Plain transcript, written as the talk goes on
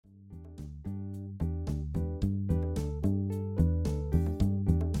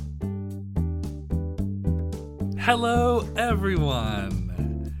Hello,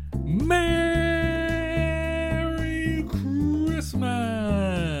 everyone. Merry Christmas.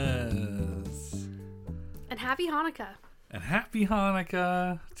 And Happy Hanukkah. And Happy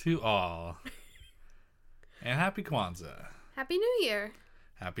Hanukkah to all. And Happy Kwanzaa. Happy New Year.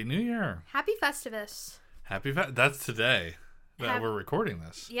 Happy New Year. Happy Festivus. That's today that we're recording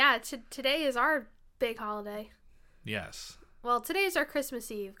this. Yeah, today is our big holiday. Yes. Well, today is our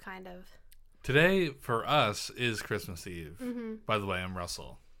Christmas Eve, kind of. Today, for us, is Christmas Eve. Mm-hmm. By the way, I'm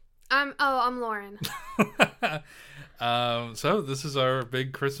Russell. I'm Lauren. So this is our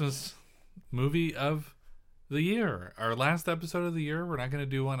big Christmas movie of the year. Our last episode of the year. We're not going to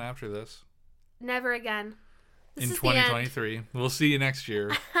do one after this. Never again. This in is 2023. We'll see you next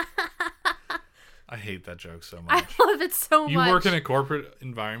year. I hate that joke so much. I love it so much. You work in a corporate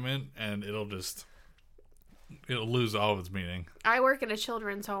environment and it'll lose all of its meaning. I work in a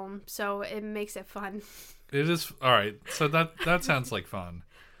children's home, so it makes it fun. It is. All right. So that sounds like fun.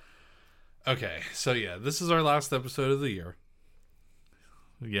 Okay. So yeah, this is our last episode of the year.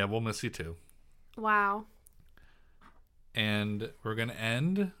 Yeah, we'll miss you too. Wow. And we're going to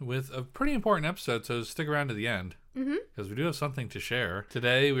end with a pretty important episode, so stick around to the end. Mm-hmm. Because we do have something to share.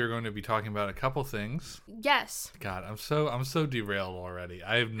 Today, we're going to be talking about a couple things. Yes. God, I'm so derailed already.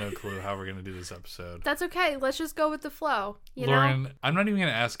 I have no clue how we're going to do this episode. That's okay. Let's just go with the flow. Lauren, I'm not even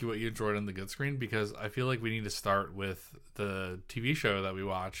going to ask you what you enjoyed on the good screen, because I feel like we need to start with the TV show that we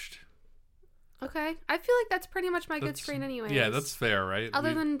watched. Okay. I feel like that's pretty much my good screen anyway. Yeah, that's fair, right?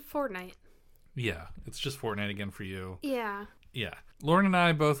 Other than Fortnite. Yeah, it's just Fortnite again for you. Yeah. Yeah. Lauren and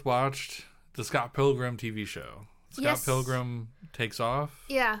I both watched the Scott Pilgrim TV show. Scott Pilgrim Takes Off.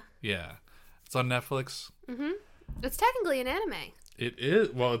 Yeah. Yeah. It's on Netflix. Mm-hmm. It's technically an anime. It is.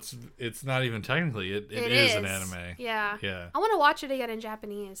 Well, it's not even technically. It is an anime. Yeah. Yeah. I want to watch it again in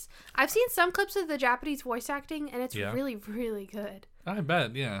Japanese. I've seen some clips of the Japanese voice acting, and it's really, really good. I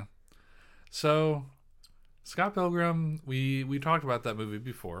bet, yeah. So, Scott Pilgrim, we talked about that movie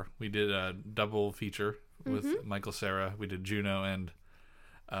before. We did a double feature with Michael Cera. We did Juno and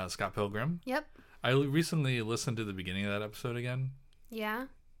Scott Pilgrim. Yep. I recently listened to the beginning of that episode again. Yeah?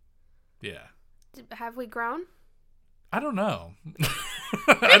 Yeah. Have we grown? I don't know.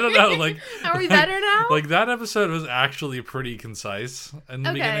 I don't know. Like, are we better now? Like, that episode was actually pretty concise in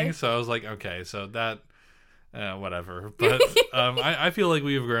the beginning. So I was like, okay, so that, whatever. But I feel like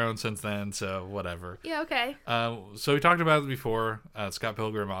we've grown since then, so whatever. Yeah, okay. So we talked about it before. Scott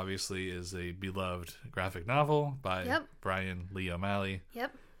Pilgrim, obviously, is a beloved graphic novel by Brian Lee O'Malley.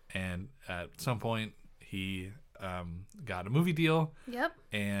 Yep. And at some point, he got a movie deal. Yep.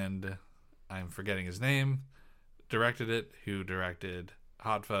 And I'm forgetting his name. Directed it. Who directed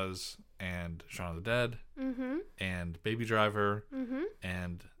Hot Fuzz and Shaun of the Dead. Mm-hmm. And Baby Driver. Mm-hmm.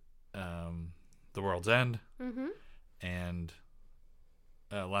 And The World's End. Mm-hmm. And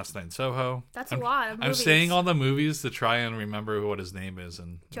Last Night in Soho. That's a lot of movies. I'm saying all the movies to try and remember what his name is.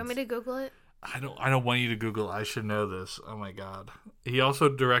 And do you want me to Google it? I don't want you to Google. I should know this. Oh my god. He also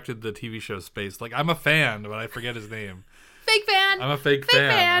directed the TV show Space. Like, I'm a fan, but I forget his name. Fake fan. I'm a fake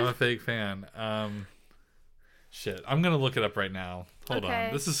fan. I'm a fake fan. Shit. I'm gonna look it up right now. Hold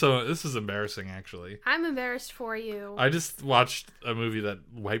on. This is embarrassing, actually. I'm embarrassed for you. I just watched a movie that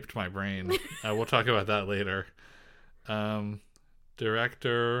wiped my brain. We'll talk about that later.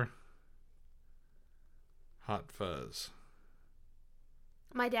 Director Hot Fuzz.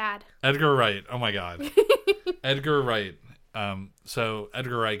 My dad. Edgar Wright. Oh my god. Edgar Wright. So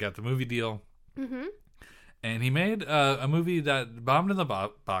Edgar Wright got the movie deal. Mm-hmm. And he made a movie that bombed in the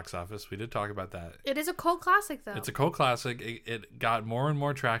box office. We did talk about that. It is a cult classic, though. It's a cult classic. It got more and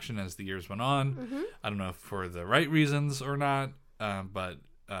more traction as the years went on. Mm-hmm. I don't know if for the right reasons or not, but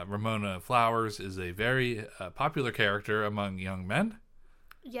Ramona Flowers is a very popular character among young men.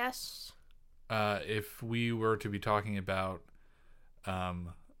 Yes. If we were to be talking about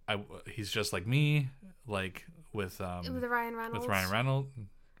he's just like me, like with Ryan Reynolds.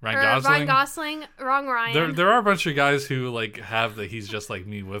 Ryan Gosling. Wrong Ryan. There are a bunch of guys who like have the he's just like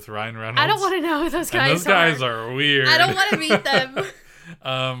me with Ryan Reynolds. I don't want to know who those guys are. Those guys are weird. I don't want to meet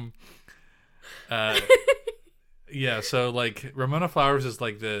them. Yeah, so like Ramona Flowers is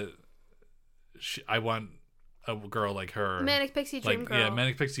like I want a girl like her. Manic Pixie Dream Girl. Yeah,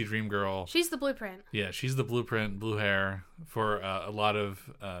 Manic Pixie Dream Girl. She's the blueprint. Yeah, she's the blueprint, blue hair. For a lot of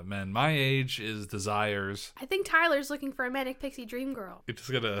men my age is desires. I think Tyler's looking for a Manic Pixie Dream Girl. You're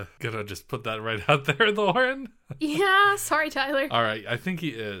just gonna just put that right out there, Lauren? Yeah, sorry, Tyler. All right, I think he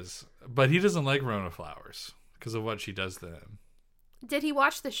is. But he doesn't like Ramona Flowers because of what she does to him. Did he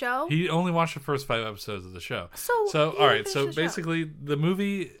watch the show? He only watched the first 5 episodes of the show. So all right, so basically the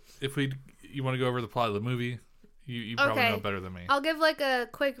movie, you want to go over the plot of the movie, You probably know better than me. I'll give like a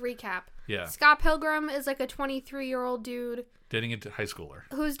quick recap. Yeah. Scott Pilgrim is like a 23-year-old dude dating a high schooler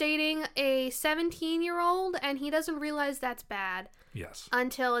who's dating a 17-year-old, and he doesn't realize that's bad. Yes.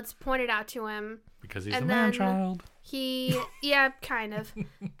 Until it's pointed out to him. Because he's a man-child. Yeah, kind of.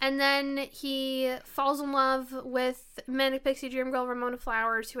 And then he falls in love with Manic Pixie Dream Girl Ramona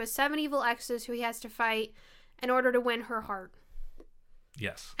Flowers, who has 7 evil exes who he has to fight in order to win her heart.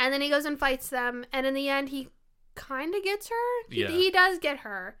 Yes. And then he goes and fights them, and in the end, he kind of gets her. He does get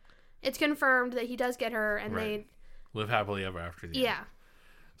her. It's confirmed that he does get her, and they live happily ever after. Yeah.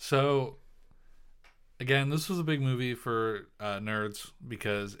 So, again, this was a big movie for nerds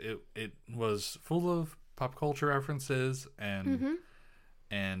because it was full of pop culture references and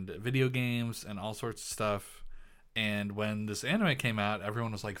video games and all sorts of stuff. And when this anime came out,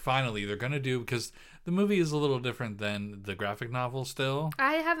 everyone was like, finally, they're going to do... Because the movie is a little different than the graphic novel still.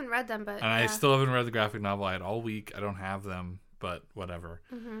 I haven't read them, but... And I still haven't read the graphic novel. I had all week. I don't have them, but whatever.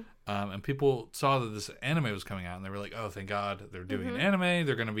 And people saw that this anime was coming out, and they were like, oh, thank God, they're doing an anime.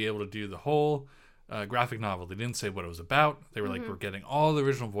 They're going to be able to do the whole graphic novel. They didn't say what it was about. They were like, we're getting all the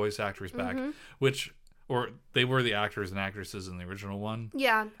original voice actors back, or they were the actors and actresses in the original one.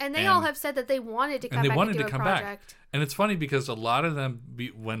 Yeah, and they all have said that they wanted to come back and do a project. And it's funny because a lot of them,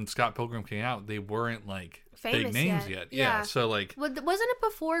 when Scott Pilgrim came out, they weren't like famous big names yet. Yeah, so like... Wasn't it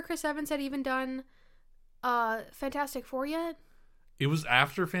before Chris Evans had even done Fantastic Four yet? It was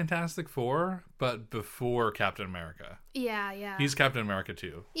after Fantastic Four, but before Captain America. Yeah. He's Captain America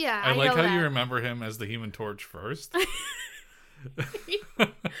too. Yeah, I like how you remember him as the Human Torch first.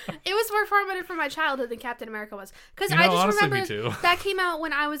 It was more formative for my childhood than Captain America was, because I just remember that came out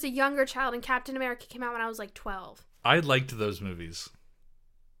when I was a younger child, and Captain America came out when I was like 12. I liked those movies.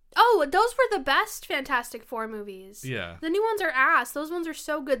 Oh, those were the best Fantastic Four movies. Yeah, the new ones are ass. Those ones are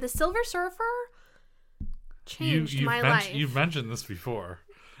so good. The Silver Surfer changed my life. You've mentioned this before.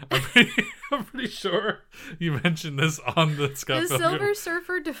 I'm pretty sure you mentioned this on the Scott Pilgrim. The Silver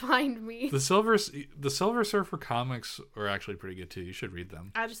Surfer defined me. The Silver Surfer comics are actually pretty good too. You should read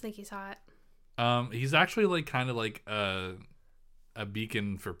them. I just think he's hot. He's actually like kind of like a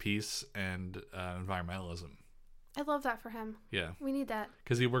beacon for peace and environmentalism. I love that for him. Yeah, we need that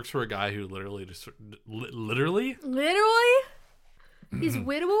because he works for a guy who literally. He's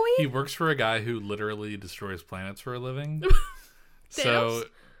widowy? He works for a guy who literally destroys planets for a living. So,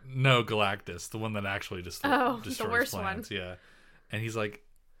 no, Galactus, the one that actually destroys the worst planets. One. Yeah. And he's like,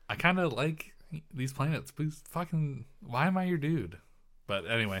 I kind of like these planets. Please why am I your dude? But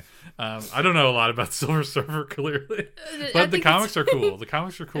anyway, I don't know a lot about Silver Surfer, clearly. But the comics are cool. The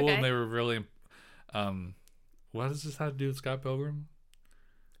comics are cool, and they were really... what does this have to do with Scott Pilgrim?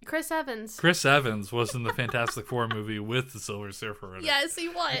 Chris Evans. Chris Evans was in the Fantastic Four movie with the Silver Surfer in it. Yes, he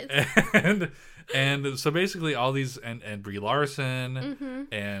was. And so basically all these and Brie Larson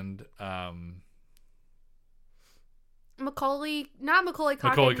and Macaulay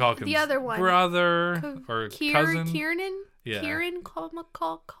Culkin. The other one. Brother or cousin. Kieran? Yeah. Kieran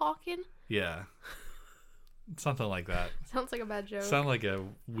Culkin? Yeah. Something like that. Sounds like a bad joke. Sound like a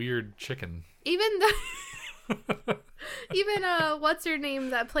weird chicken. Even what's her name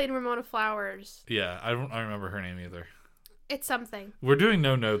that played Ramona Flowers? Yeah, I don't remember her name either. It's something. We're doing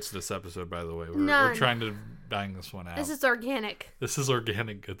no notes this episode, by the way. We're trying to bang this one out. This is organic. This is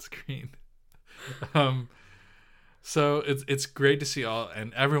organic good screen. So it's great to see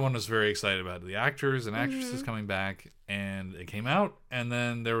and everyone was very excited about it. The actors and actresses coming back, and it came out, and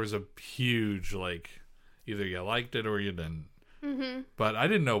then there was a huge either you liked it or you didn't. But I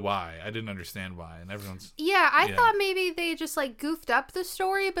didn't know why. I didn't understand why, and everyone's... Yeah, I thought maybe they just goofed up the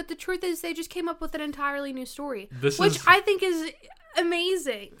story, but the truth is they just came up with an entirely new story, which I think is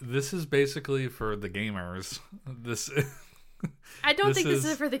amazing. This is basically for the gamers. I don't think this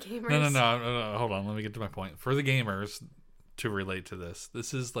is for the gamers. No. Hold on, let me get to my point. For the gamers to relate to this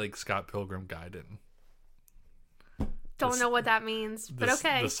is like Scott Pilgrim Gaiden. Don't know what that means, but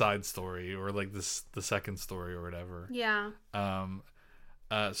okay. The side story, or the second story, or whatever. Yeah.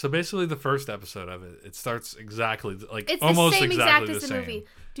 So basically, the first episode of it starts exactly it's almost the same exactly as the movie.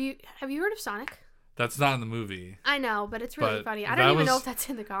 Have you heard of Sonic? That's not in the movie. I know, but it's really funny. I don't even know if that's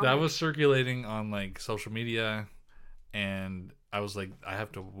in the comic. That was circulating on social media, and I was like, I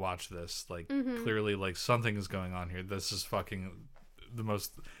have to watch this. Clearly, something is going on here. This is fucking the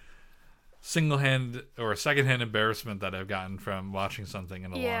most single-hand or second-hand embarrassment that I've gotten from watching something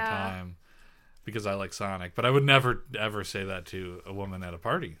in a long time, because I like Sonic. But I would never ever say that to a woman at a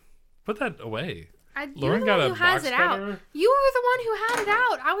party. Put that away. Lauren got a box cutter. You were the one who had it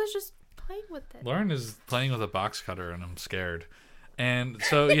out. I was just playing with it. Lauren is playing with a box cutter, and I'm scared. And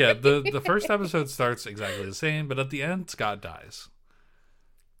so, yeah, the first episode starts exactly the same, but at the end, Scott dies.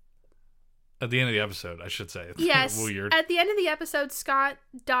 At the end of the episode, I should say. It's yes. weird. At the end of the episode, Scott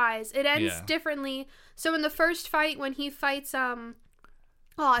dies. It ends differently. So in the first fight, when he fights,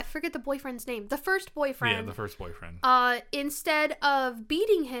 I forget the boyfriend's name. The first boyfriend. Yeah, the first boyfriend. Instead of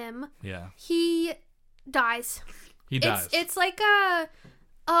beating him, he dies. He dies. It's like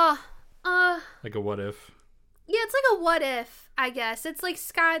like a what if. Yeah, it's like a what if, I guess. It's like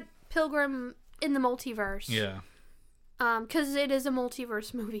Scott Pilgrim in the multiverse. Yeah. Because it is a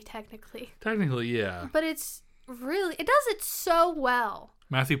multiverse movie, technically. Technically, yeah. But it does it so well.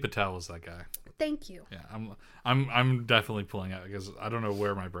 Matthew Patel is that guy. Thank you. Yeah, I'm definitely pulling out because I don't know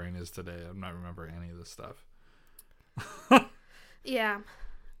where my brain is today. I'm not remembering any of this stuff. Yeah.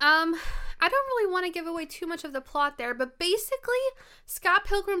 I don't really want to give away too much of the plot there, but basically, Scott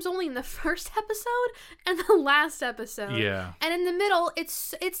Pilgrim's only in the first episode and the last episode. Yeah. And in the middle,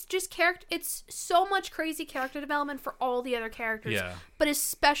 it's just it's so much crazy character development for all the other characters. Yeah. But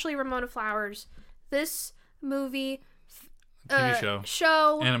especially Ramona Flowers. This movie, TV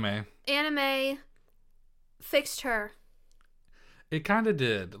show, anime fixed her. It kind of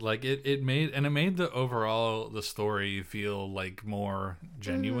did. Like it made the story feel like more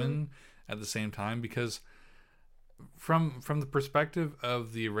genuine at the same time, because from the perspective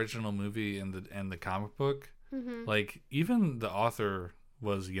of the original movie and the comic book, like even the author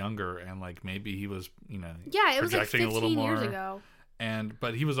was younger and like maybe he was, it was like 15 years ago.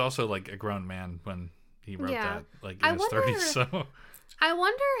 But he was also like a grown man when he wrote that, like in his 30s. So I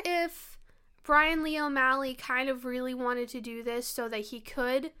wonder if Brian Lee O'Malley kind of really wanted to do this so that he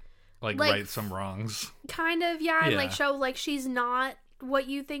could like right some wrongs. Kind of, and like show like she's not what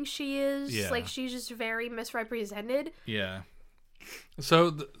you think she is. Yeah. Like she's just very misrepresented. Yeah.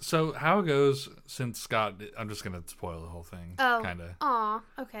 So how it goes, since Scott, I'm just going to spoil the whole thing. Oh. Kind of. Aw,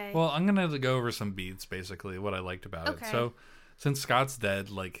 okay. Well, I'm going to go over some beats, basically, what I liked about it. So since Scott's dead,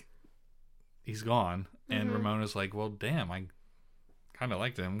 like, he's gone. And Ramona's like, well, damn, I kind of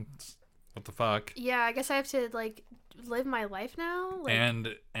liked him. What the fuck? Yeah, I guess I have to like live my life now. Like...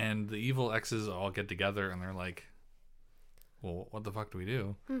 And the evil exes all get together and they're like, well, what the fuck do we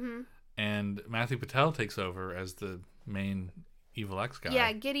do? And Matthew Patel takes over as the main evil ex guy.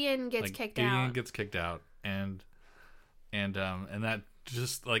 Yeah, Gideon gets kicked out. Gideon gets kicked out, and that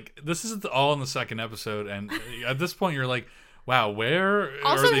just like this is all in the second episode, and at this point you're like, wow, where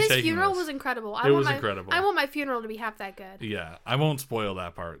also are they his taking funeral this? Was incredible. Incredible. I want my funeral to be half that good. Yeah, I won't spoil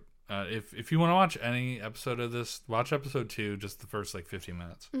that part. If you want to watch any episode of this, watch episode 2, just the first like 15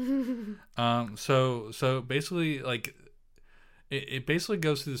 minutes. So basically, like, it basically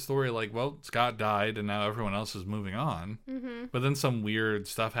goes through the story like, well, Scott died and now everyone else is moving on. But then some weird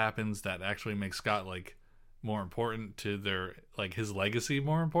stuff happens that actually makes Scott like more important to their, like, his legacy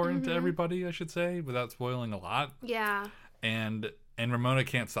more important to everybody, I should say, without spoiling a lot. Yeah. And Ramona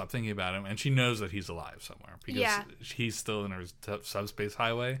can't stop thinking about him, and she knows that he's alive somewhere because he's still in her subspace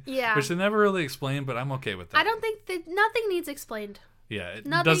highway. Yeah, which they never really explain, but I'm okay with that. I don't think that nothing needs explained. Yeah,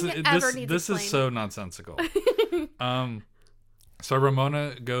 nothing ever needs this explained. Is so nonsensical. So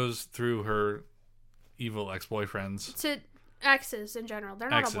Ramona goes through her evil ex-boyfriends to exes in general. They're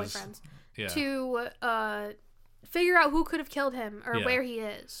not all boyfriends. Yeah. To figure out who could have killed him or where he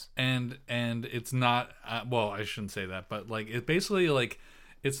is. And it's not well, I shouldn't say that, but like it basically like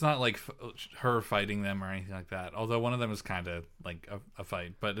it's not like her fighting them or anything like that. Although one of them is kind of like a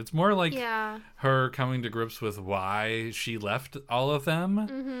fight, but it's more like her coming to grips with why she left all of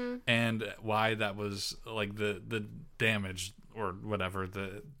them and why that was like the damage or whatever,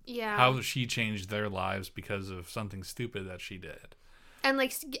 how she changed their lives because of something stupid that she did. And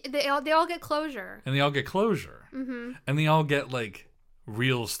like they all get closure. And they all get closure. And they all get like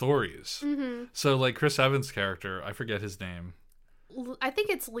real stories. So like Chris Evans' character, I forget his name. I think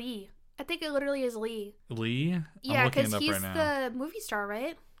it's Lee. I think it literally is Lee. Lee? Yeah, because he's the movie star,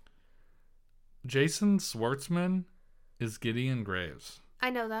 right? Jason Schwartzman is Gideon Graves. I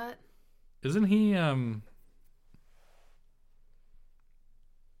know that. Isn't he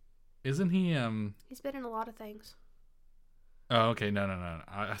He's been in a lot of things. Oh, okay. No.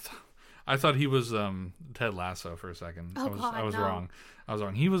 I thought he was Ted Lasso for a second. Oh, I was wrong.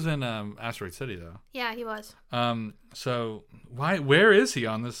 He was in Asteroid City though. Yeah, he was. So where is he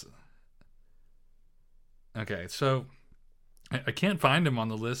on this? Okay, so I can't find him on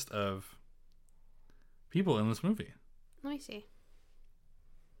the list of people in this movie. Let me see.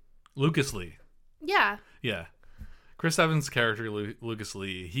 Lucas Lee. Yeah. Yeah. Chris Evans' character Lucas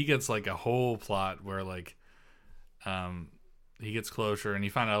Lee, he gets like a whole plot where like he gets closure and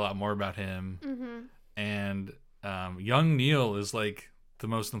you find out a lot more about him. And young Neil is like the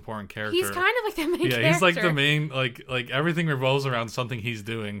most important character. He's kind of like the main character. Yeah, he's like the main, like everything revolves around something he's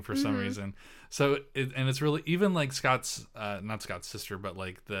doing for some reason. So, and it's really, even like Scott's, not Scott's sister, but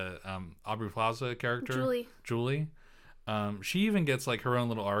like the Aubrey Plaza character. Julie. She even gets like her own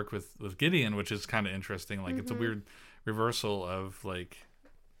little arc with Gideon, which is kind of interesting. Like it's a weird reversal of like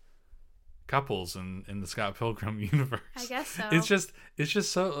couples in the Scott Pilgrim universe. I guess so. It's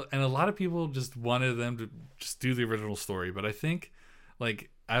just so, and a lot of people just wanted them to just do the original story, but I think, like,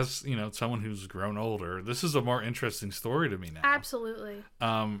 as you know, someone who's grown older, this is a more interesting story to me now. Absolutely.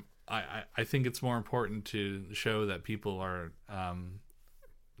 I think it's more important to show that people are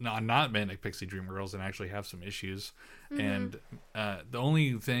not manic pixie dream girls and actually have some issues. And the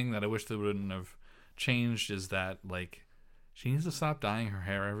only thing that I wish they wouldn't have changed is that, like, she needs to stop dyeing her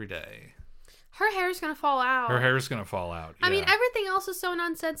hair every day. Her hair is going to fall out. Her hair is going to fall out. Yeah. I mean, everything else is so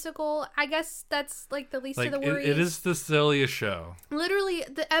nonsensical. I guess that's like the least of the worries. It is the silliest show. Literally,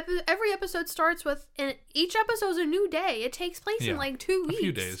 every episode starts with, and each episode is a new day. It takes place in like 2 weeks. A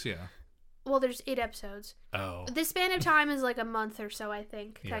few days, yeah. Well, there's 8 episodes. Oh. The span of time is like a month or so, I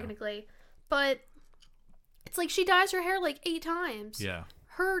think, technically. But it's like she dyes her hair like 8 times. Yeah.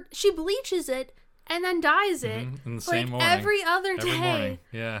 She bleaches it and then dyes it. In the same morning. Every other day. Every morning,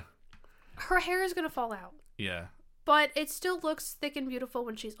 yeah. Her hair is going to fall out. Yeah. But it still looks thick and beautiful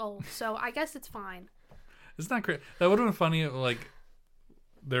when she's old, so I guess it's fine. It's not great. That would have been funny if, like,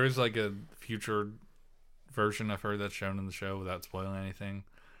 there is, like, a future version of her that's shown in the show without spoiling anything.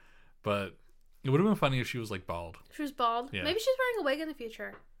 But it would have been funny if she was, like, bald. She was bald? Yeah. Maybe she's wearing a wig in the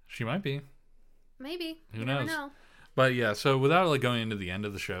future. She might be. Maybe. Who knows? Never know. But, yeah, so without, like, going into the end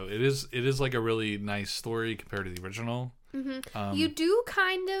of the show, it is like, a really nice story compared to the original. Mm-hmm. You do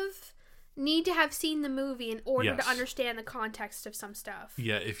kind of need to have seen the movie in order to understand the context of some stuff.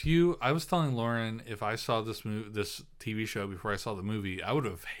 Yeah, I was telling Lauren, if I saw this TV show before I saw the movie, I would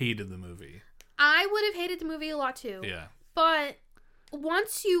have hated the movie. I would have hated the movie a lot too. Yeah. But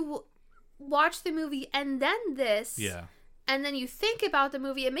once you watch the movie and then this, and then you think about the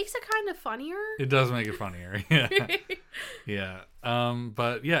movie, it makes it kind of funnier. It does make it funnier. Yeah. Yeah.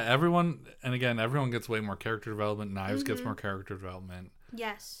 But yeah, everyone gets way more character development. Knives gets more character development.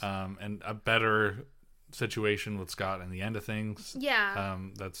 Yes. And a better situation with Scott in the end of things. Yeah.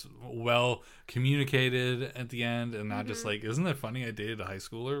 That's well communicated at the end and not just like, isn't it funny I dated a high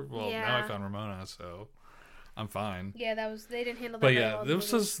schooler? Well, now I found Ramona, so I'm fine. Yeah, they didn't handle that very well.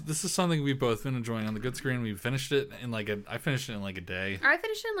 This is something we've both been enjoying on the good screen. We finished it in I finished it in like a day. I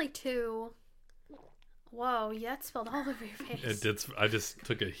finished it in like 2. Whoa, that spilled all over your face. It did. I just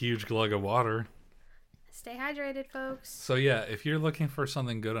took a huge glug of water. Stay hydrated, folks. So yeah, if you're looking for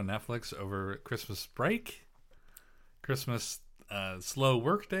something good on Netflix over Christmas break, Christmas slow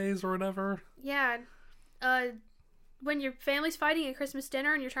work days or whatever. Yeah. When your family's fighting at Christmas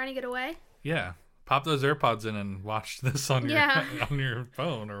dinner and you're trying to get away. Yeah. Pop those AirPods in and watch this on your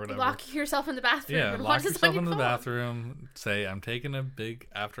phone or whatever. Lock yourself in the bathroom. Yeah, lock yourself in the bathroom. Say, I'm taking a big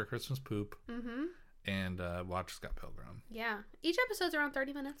after Christmas poop. Mm-hmm. And watch Scott Pilgrim. Yeah. Each episode's around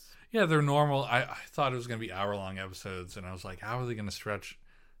 30 minutes. Yeah, they're normal. I thought it was going to be hour-long episodes, and I was like, how are they going to stretch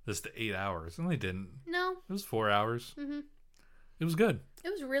this to 8 hours? And they didn't. No. It was 4 hours. Mm-hmm. It was good.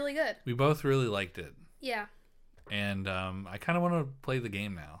 It was really good. We both really liked it. Yeah. And I kind of want to play the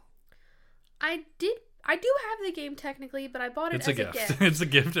game now. I do have the game technically, but I bought it as a gift. It's a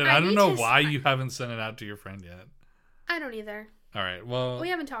gift, and I don't know why you haven't sent it out to your friend yet. I don't either. All right, well... We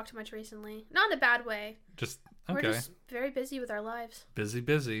haven't talked much recently. Not in a bad way. Okay. We're just very busy with our lives. Busy.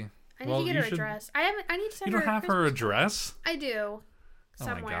 I need to get her address. I need to send her. You don't have her address? I do.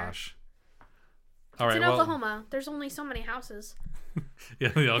 Somewhere. Oh my gosh. All right, it's in Oklahoma. There's only so many houses. Yeah,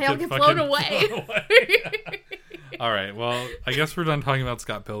 they all get blown away. All right, well, I guess we're done talking about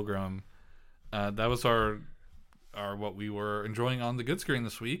Scott Pilgrim. That was our what we were enjoying on the good screen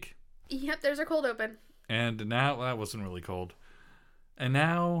this week. Yep, there's our cold open. And now that wasn't really cold. And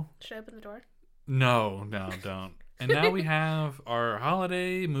now... Should I open the door? No, don't. And now we have our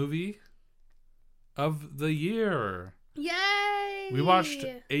holiday movie of the year. Yay! We watched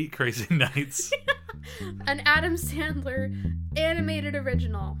 8 Crazy Nights. An Adam Sandler animated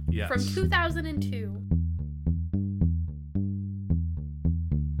original from 2002.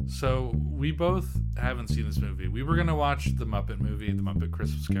 So we both haven't seen this movie. We were going to watch the Muppet movie, The Muppet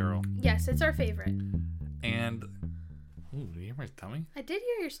Christmas Carol. Yes, it's our favorite. And... Ooh, did you hear my stomach? I did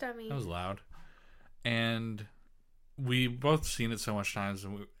hear your stomach. That was loud. And we both seen it so much times.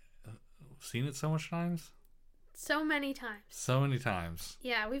 So many times. So many times.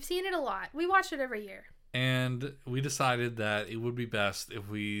 Yeah, we've seen it a lot. We watch it every year. And we decided that it would be best if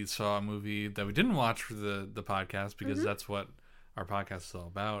we saw a movie that we didn't watch for the podcast, because that's what our podcast is all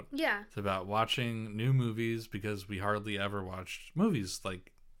about. Yeah. It's about watching new movies, because we hardly ever watched movies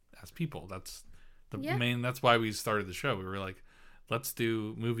like as people. That's the main, that's why we started the show. We were like, let's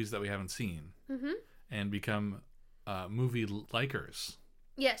do movies that we haven't seen and become movie likers.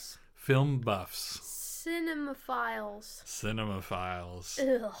 Yes. Film buffs. Cinemaphiles.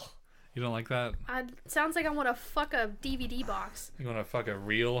 Ugh. You don't like that? Sounds like I want to fuck a DVD box. You want to fuck a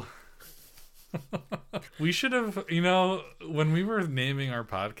reel? We should have, when we were naming our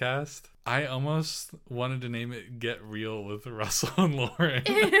podcast, I almost wanted to name it Get Real with Russell and Lauren.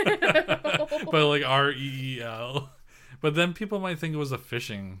 But like REEL. But then people might think it was a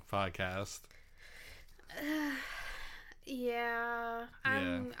fishing podcast. Yeah.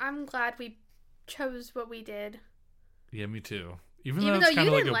 I'm glad we chose what we did. Yeah, me too. Even though it's kind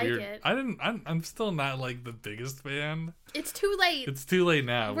of like a weird. It. I'm still not like the biggest fan. It's too late. It's too late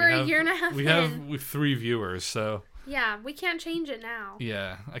now. We're a year and a half. We have 3 viewers, so. Yeah, we can't change it now.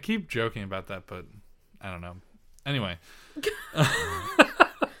 Yeah, I keep joking about that, but I don't know. Anyway.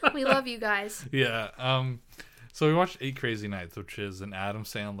 We love you guys. Yeah. So we watched 8 Crazy Nights, which is an Adam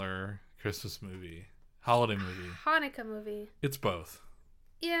Sandler Christmas movie, holiday movie, Hanukkah movie. It's both.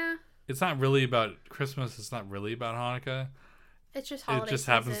 Yeah. It's not really about Christmas. It's not really about Hanukkah. It's just holiday. It just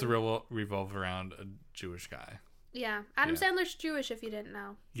season. happens to revolve around a Jewish guy. Yeah. Adam Sandler's Jewish, if you didn't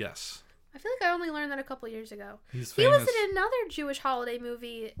know. Yes. I feel like I only learned that a couple years ago. He's famous. He was in another Jewish holiday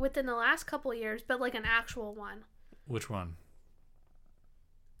movie within the last couple years, but like an actual one. Which one?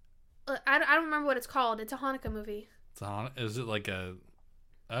 I don't remember what it's called. It's a Hanukkah movie. Is it like a...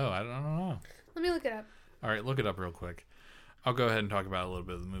 Oh, I don't know. Let me look it up. All right, look it up real quick. I'll go ahead and talk about a little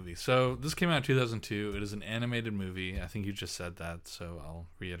bit of the movie. So this came out in 2002. It is an animated movie. I think you just said that, so I'll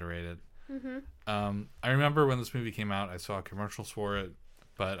reiterate it. I remember when this movie came out, I saw commercials for it,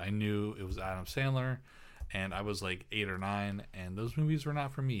 but I knew it was Adam Sandler, and I was like 8 or 9, and those movies were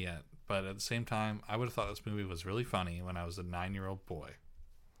not for me yet. But at the same time, I would have thought this movie was really funny when I was a 9-year-old boy,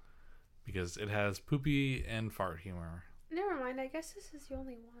 because it has poopy and fart humor. Never mind. I guess this is the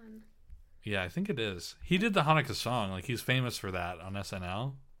only one. Yeah, I think it is. He did the Hanukkah song. Like, he's famous for that on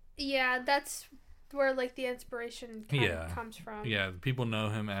SNL. Yeah, that's where, like, the inspiration kind of comes from. Yeah, people know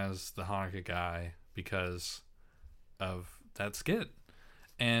him as the Hanukkah guy because of that skit.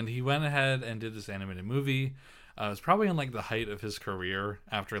 And he went ahead and did this animated movie. It was probably in, like, the height of his career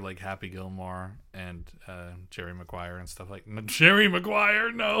after, like, Happy Gilmore and Jerry Maguire and stuff like... No, Jerry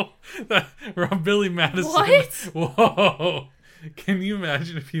Maguire? No! Billy Madison. What? Whoa! Can you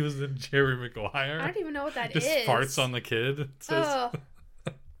imagine if he was in Jerry Maguire? I don't even know what that is. Just farts on the kid.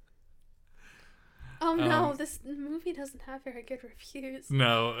 Oh no, this movie doesn't have very good reviews.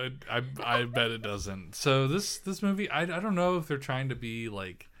 No, I bet it doesn't. So this movie, I don't know if they're trying to be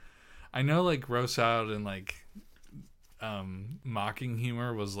like, I know like gross out and like mocking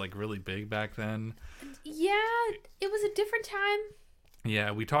humor was like really big back then. Yeah, it was a different time.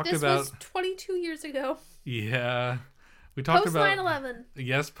 Yeah, we talked this about... This was 22 years ago. Yeah. We talked post about 9/11.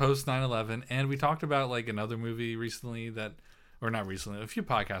 Yes, post 9/11, and we talked about like another movie recently or not recently, a few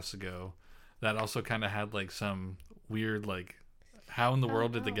podcasts ago, that also kind of had like some weird like, how in the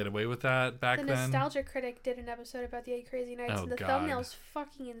world did they get away with that back then? The Nostalgia Critic did an episode about the 8 Crazy Nights, and the thumbnail's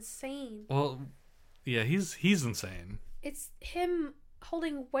fucking insane. Well, yeah, he's insane. It's him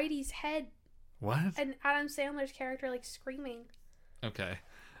holding Whitey's head. What? And Adam Sandler's character like screaming. Okay.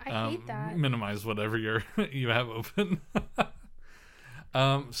 I hate that. Minimize whatever you have open.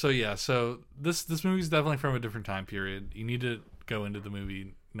 So this movie's definitely from a different time period. You need to go into the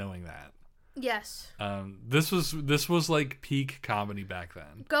movie knowing that. Yes. This was like peak comedy back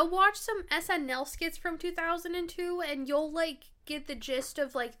then. Go watch some SNL skits from 2002 and you'll like get the gist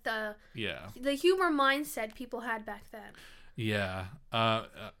of like the humor mindset people had back then. Yeah.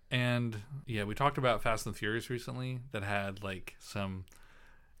 And yeah, we talked about Fast and Furious recently that had like some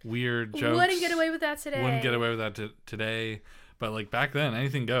weird jokes. Wouldn't get away with that today. But like back then,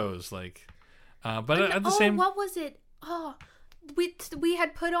 anything goes. Like, but at the same. What was it? Oh, we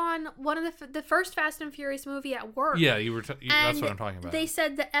had put on one of the first Fast and Furious movie at work. Yeah, that's what I'm talking about. They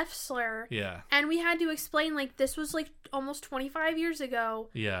said the F slur. Yeah. And we had to explain like this was like almost 25 years ago.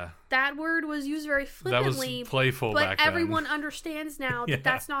 Yeah. That word was used very flippantly. That was playful back then. But everyone understands now that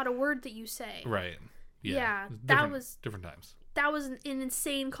that's not a word that you say. Right. Yeah. That was different times. That was an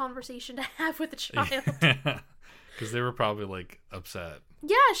insane conversation to have with a child. Because they were probably like upset.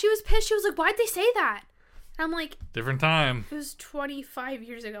 Yeah, she was pissed. She was like, "Why'd they say that?" And I'm like, different time. It was 25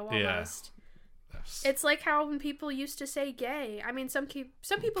 years ago almost. Yeah. It's like how when people used to say gay. I mean, some people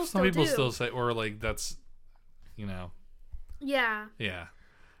still do. Still say, or like that's you know. Yeah. Yeah.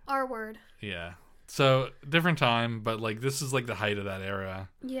 R word. Yeah. So, different time, but, like, this is, like, the height of that era.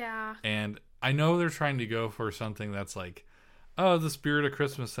 Yeah. And I know they're trying to go for something that's, like, oh, the spirit of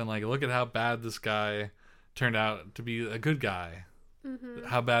Christmas, and, like, look at how bad this guy turned out to be a good guy. Mm-hmm.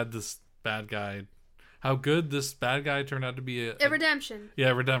 How good this bad guy turned out to be a redemption.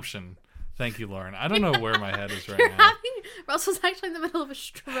 Yeah, redemption. Thank you, Lauren. I don't know where my head is right now. Russell's actually in the middle of a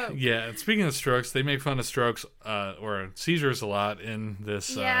stroke. Yeah, and speaking of strokes, they make fun of strokes or seizures a lot in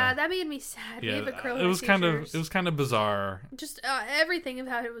this. Yeah, that made me sad. Yeah, it was kind of bizarre. Just everything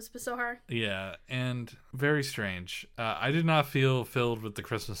about it was bizarre. Yeah, and very strange. I did not feel filled with the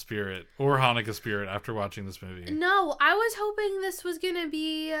Christmas spirit or Hanukkah spirit after watching this movie. No, I was hoping this was gonna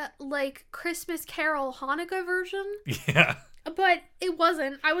be like Christmas Carol Hanukkah version. Yeah. But it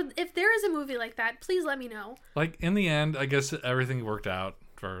wasn't. If there is a movie like that, please let me know. Like, in the end, I guess everything worked out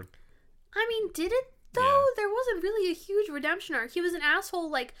for... I mean, did it, though? Yeah. There wasn't really a huge redemption arc. He was an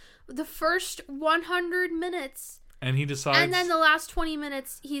asshole, like, the first 100 minutes. And he decides... And then the last 20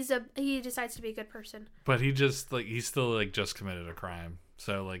 minutes, he decides to be a good person. But he just, like, he's still, like, just committed a crime.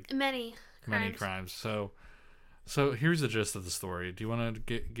 So, like... Many crimes. So here's the gist of the story. Do you want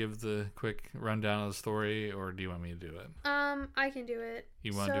to give the quick rundown of the story, or do you want me to do it? I can do it.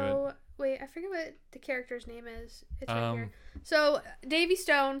 You want to do it? Wait, I forget what the character's name is. It's right here. So Davy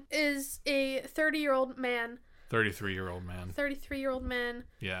Stone is a 30-year-old man. 33-year-old man. 33-year-old man.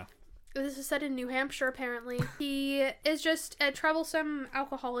 Yeah. This is set in New Hampshire, apparently. He is just a troublesome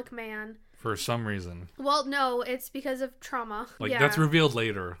alcoholic man. For some reason. Well, no, it's because of trauma. Like, that's revealed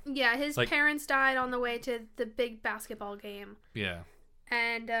later. Yeah, his parents died on the way to the big basketball game. Yeah.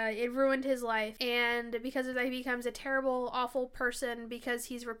 And it ruined his life. And because of that, he becomes a terrible, awful person because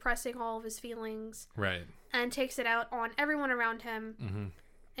he's repressing all of his feelings. Right. And takes it out on everyone around him,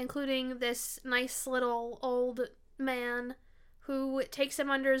 including this nice little old man who takes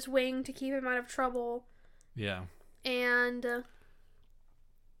him under his wing to keep him out of trouble. Yeah. And...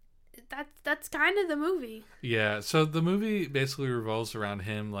 That's kind of the movie. Yeah, so the movie basically revolves around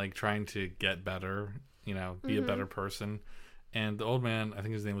him, like, trying to get better, you know, be a better person. And the old man, I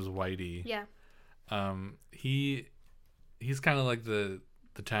think his name was Whitey. Yeah. He's kind of like the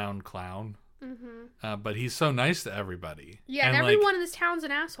town clown. But he's so nice to everybody. Yeah, and everyone in this town's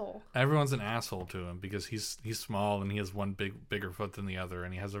an asshole. Everyone's an asshole to him because he's small and he has one bigger foot than the other,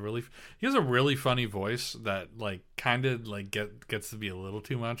 and he has a really funny voice that, like, kind of, like, gets to be a little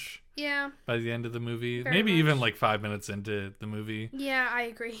too much. Yeah. By the end of the movie, Very maybe much. even like 5 minutes into the movie. Yeah, I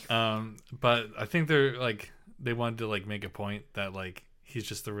agree. But I think they wanted to, like, make a point that, like, he's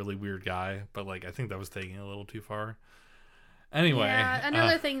just a really weird guy, but, like, I think that was taking it a little too far. Anyway, yeah,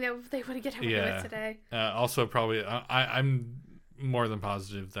 another thing that they want to get away with today. Also, probably, I'm more than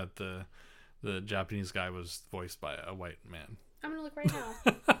positive that the Japanese guy was voiced by a white man. I'm gonna look right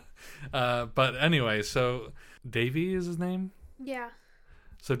now. But anyway, so Davy is his name? Yeah.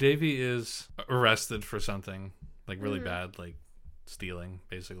 So Davy is arrested for something, like, really bad, like stealing,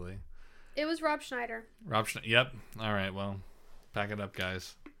 basically. It was Rob Schneider. Yep. All right, well, pack it up,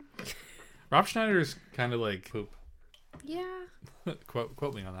 guys. Rob Schneider is kind of like poop. Yeah.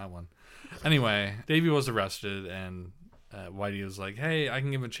 Quote me on that one. Anyway, Davey was arrested, and Whitey was like, hey, I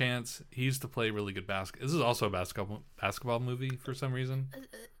can give him a chance. He used to play really good basketball. This is also a basketball movie for some reason.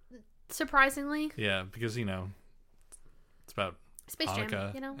 Surprisingly. Yeah, because, you know, it's about Space Hanukkah,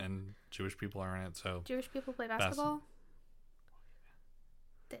 Jam, you know? and Jewish people are in it, so... Jewish people play basketball?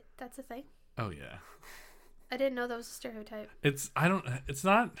 That's a thing? Oh, yeah. I didn't know that was a stereotype. It's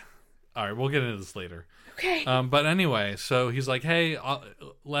not... All right, we'll get into this later. Okay. But anyway, so he's like, hey,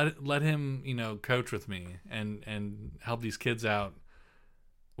 let him, you know, coach with me and help these kids out.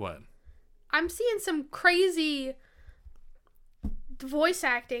 What? I'm seeing some crazy voice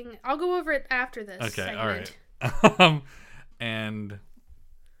acting. I'll go over it after this segment. All right. And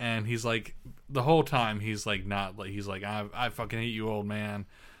he's like, the whole time he's like, not like, he's like, I fucking hate you, old man.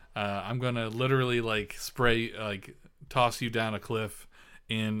 I'm gonna literally, like, spray, like, toss you down a cliff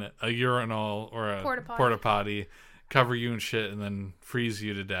in a urinal or a porta potty, cover you in shit, and then freeze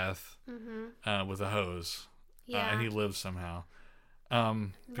you to death with a hose. Yeah. And he lives somehow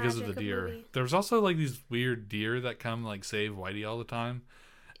because Magic of the deer. movie. There's also, like, these weird deer that come, like, save Whitey all the time,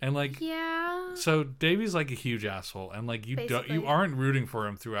 and, like, yeah. So Davey's, like, a huge asshole, and, like, you aren't rooting for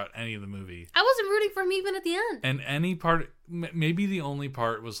him throughout any of the movie. I wasn't rooting for him even at the end. And any part, maybe the only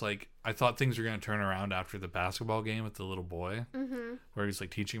part was, like, I thought things were going to turn around after the basketball game with the little boy, where he's,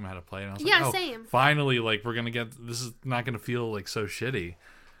 like, teaching him how to play. And I was like, oh, same. Finally, like, we're going to this is not going to feel, like, so shitty.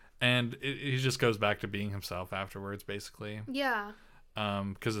 And he just goes back to being himself afterwards, basically. Yeah.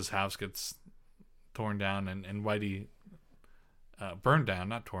 Because his house gets torn down, and Whitey burned down,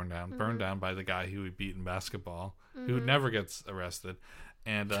 not torn down, burned down by the guy who he beat in basketball, who never gets arrested.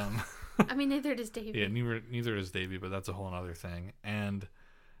 And I mean, neither does Davey. Yeah, neither does Davey, but that's a whole other thing. And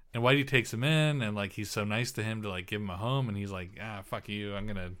Whitey takes him in, and like he's so nice to him to like give him a home, and he's like, fuck you, I'm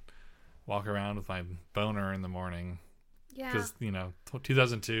gonna walk around with my boner in the morning. Yeah. Because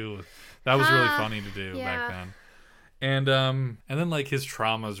 2002, that was really funny to do back then. And then like his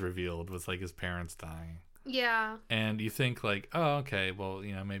trauma's revealed with like his parents dying. Yeah. And you think like, oh, okay, well,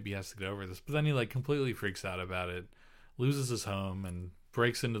 maybe he has to get over this. But then he like completely freaks out about it, loses his home, and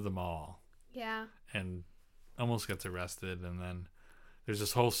breaks into the mall. Yeah. And almost gets arrested. And then there's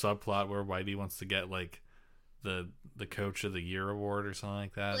this whole subplot where Whitey wants to get like the Coach of the Year award or something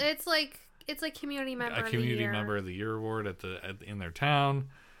like that. It's like community member of the year. Community member of the year award in their town,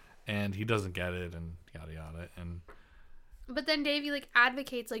 and he doesn't get it, and yada yada. But then Davey like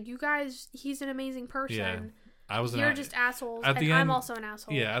advocates like, you guys, he's an amazing person. Yeah, you're just assholes, and I'm also an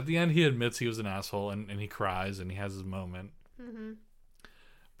asshole. Yeah, at the end he admits he was an asshole, and he cries, and he has his moment. Mm-hmm.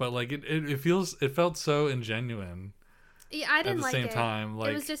 But like it felt so ingenuine. Yeah, I didn't like it. At the same time,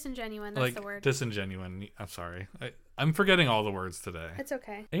 like, it was disingenuine. That's the word. Disingenuine. I'm sorry. I'm forgetting all the words today. It's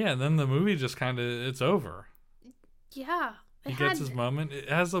okay. Yeah, and then the movie just kind of, it's over. Yeah. He gets his moment. It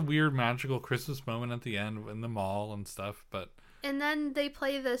has a weird magical Christmas moment at the end in the mall and stuff, but... And then they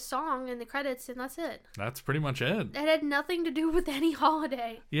play the song in the credits, and that's it. That's pretty much it. It had nothing to do with any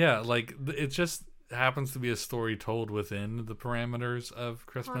holiday. Yeah, like, it just happens to be a story told within the parameters of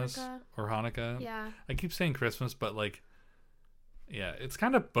Christmas or Hanukkah. Yeah. I keep saying Christmas, but like... Yeah, it's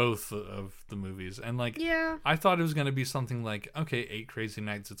kind of both of the movies. And, like, yeah. I thought it was going to be something like, okay, 8 Crazy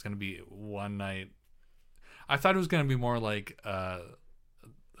Nights, it's going to be one night. I thought it was going to be more like A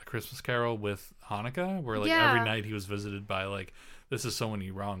Christmas Carol with Hanukkah, where, like, every night he was visited by, like, this is someone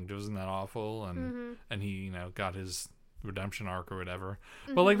he wronged. Wasn't that awful? And and he, got his redemption arc or whatever.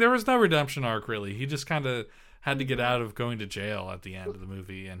 But, like, there was no redemption arc, really. He just kind of had to get out of going to jail at the end of the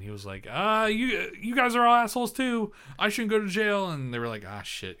movie, and he was like, you guys are all assholes too, I shouldn't go to jail. And they were like,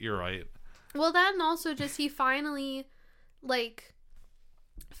 shit, you're right. Well, that, and also just he finally like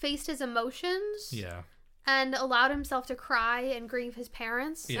faced his emotions, and allowed himself to cry and grieve his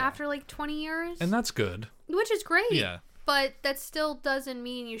parents after like 20 years, and that's good, which is great. But that still doesn't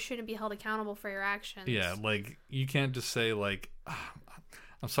mean you shouldn't be held accountable for your actions. Like, you can't just say like,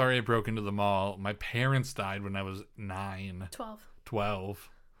 I'm sorry I broke into the mall. My parents died when I was 12.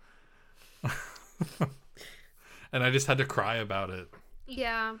 And I just had to cry about it.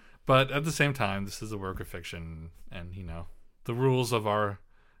 Yeah. But at the same time, this is a work of fiction. And, the rules of our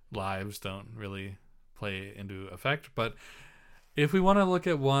lives don't really play into effect. But if we want to look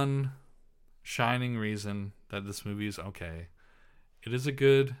at one shining reason that this movie is okay, it is a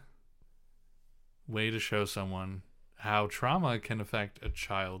good way to show someone how trauma can affect a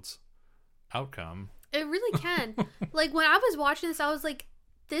child's outcome. It really can. Like, when I was watching this, I was like,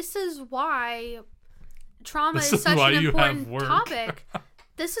 this is why trauma is such an important topic.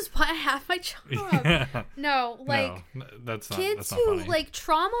 This is why I have my job. Yeah. No, like, that's not, kids that's not who, funny. like,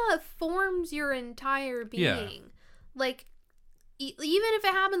 trauma forms your entire being. Yeah. Like, even if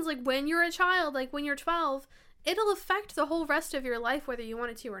it happens, like, when you're a child, like, when you're 12, it'll affect the whole rest of your life, whether you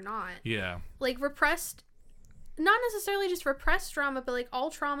want it to or not. Yeah. Like, not necessarily just repressed trauma, but like all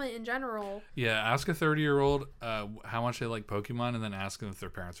trauma in general. Yeah, ask a 30-year-old how much they like Pokemon, and then ask them if their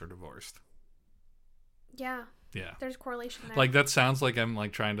parents are divorced. Yeah. Yeah. There's a correlation there. Like, that sounds like I'm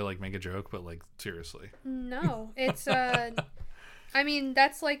like trying to like make a joke, but like, seriously. No, it's I mean,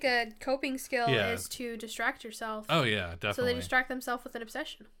 that's like a coping skill, is to distract yourself. Oh yeah, definitely. So they distract themselves with an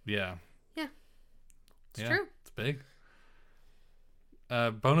obsession. Yeah. Yeah. It's true. It's big.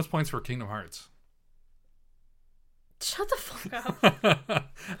 Bonus points for Kingdom Hearts. Shut the fuck up.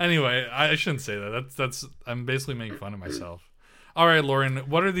 Anyway, I shouldn't say that. That's I'm basically making fun of myself. All right, Lauren,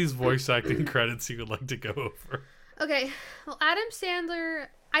 what are these voice acting credits you would like to go over? Okay, well, Adam Sandler,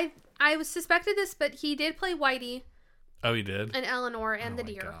 I was suspected this, but he did play Whitey. Oh, he did? And Eleanor and the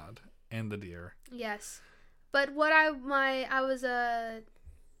deer. Oh my God. And the deer. Yes. But what I was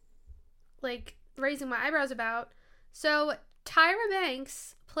like raising my eyebrows about. So Tyra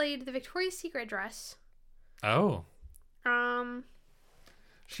Banks played the Victoria's Secret dress. Oh.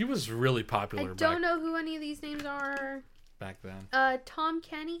 She was really popular. I don't know who any of these names are. Back then. Tom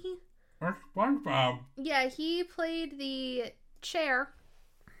Kenny. Where's SpongeBob? Yeah, he played the chair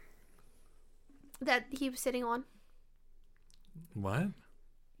that he was sitting on. What?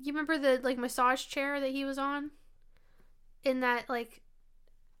 You remember the like massage chair that he was on? In that like.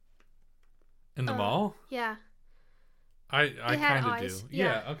 In the mall? Yeah. I kind of do.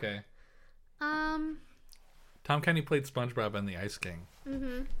 Yeah. Okay. Tom Kenny played SpongeBob and the Ice King.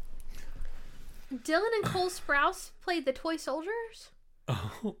 Mm-hmm. Dylan and Cole Sprouse played the Toy Soldiers.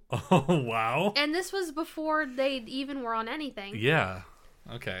 Oh, wow. And this was before they even were on anything. Yeah.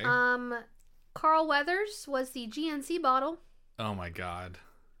 Okay. Carl Weathers was the GNC bottle. Oh my god.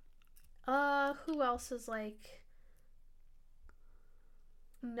 Who else is like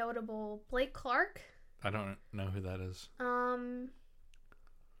notable? Blake Clark. I don't know who that is.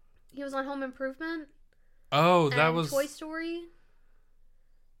 He was on Home Improvement. Oh, that and was Toy Story.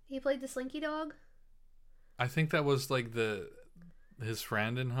 He played the Slinky Dog. I think that was like his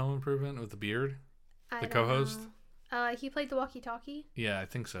friend in Home Improvement with the beard. The co-host. He played the walkie-talkie. Yeah, I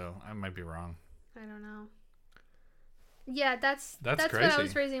think so. I might be wrong. I don't know. Yeah, that's crazy. what I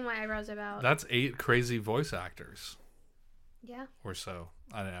was raising my eyebrows about. That's 8 crazy voice actors. Yeah. Or so.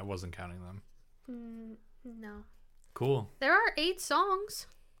 I wasn't counting them. No. Cool. There are 8 songs.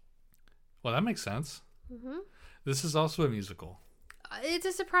 Well, that makes sense. Mm-hmm. This is also a musical. It's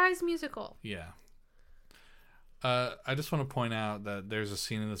a surprise musical. Yeah. I just want to point out that there's a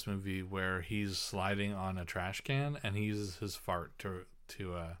scene in this movie where he's sliding on a trash can and he uses his fart to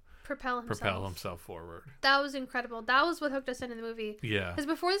propel himself forward. That was incredible. That was what hooked us into the movie. Yeah. Because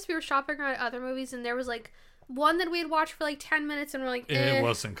before this, we were shopping around other movies and there was like one that we had watched for like 10 minutes and we're like, It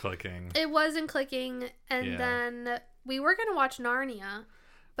wasn't clicking. It wasn't clicking. And then we were going to watch Narnia.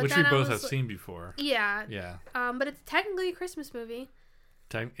 But which we both have seen before. Yeah. Yeah. But it's technically a Christmas movie.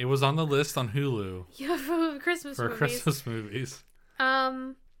 It was on the list on Hulu. Yeah, for Christmas movies.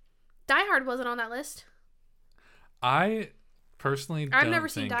 Die Hard wasn't on that list. I personally I've don't never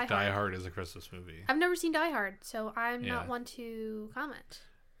seen think Die Hard. Die Hard is a Christmas movie. I've never seen Die Hard, so I'm not one to comment.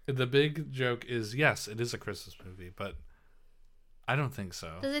 The big joke is, yes, it is a Christmas movie, but I don't think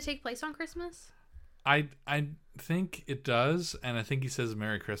so. Does it take place on Christmas? I think it does, and I think he says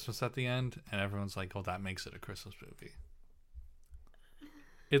Merry Christmas at the end, and everyone's like, oh, that makes it a Christmas movie.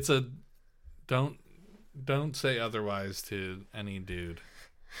 It's a don't say otherwise to any dude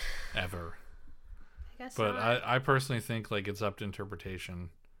ever. I guess but not. I personally think like it's up to interpretation.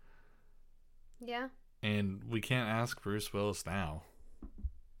 Yeah. And we can't ask Bruce Willis now.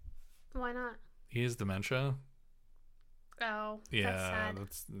 Why not? He has dementia. Oh, yeah,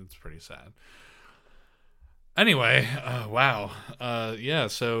 that's sad. that's pretty sad. Anyway, wow. Yeah,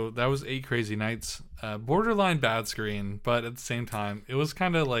 so that was 8 Crazy Nights. Borderline bad screen, but at the same time, it was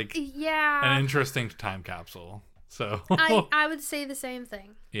kind of like an interesting time capsule. So I would say the same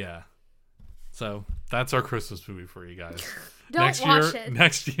thing. Yeah. So that's our Christmas movie for you guys. Don't watch it.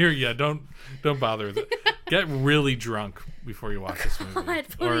 Next year, yeah, don't bother with it. Get really drunk before you watch this movie. God,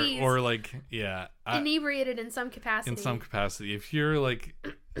 please. Or like, yeah. Inebriated in some capacity. In some capacity. If you're like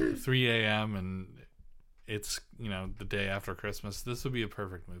 3 a.m. and it's, the day after Christmas, this would be a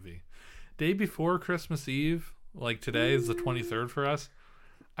perfect movie. Day before Christmas Eve, like today is the 23rd for us.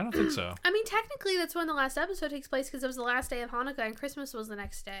 I don't think so. I mean, technically, that's when the last episode takes place because it was the last day of Hanukkah and Christmas was the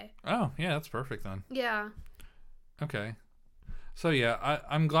next day. Oh, yeah, that's perfect then. Yeah. Okay. So, yeah,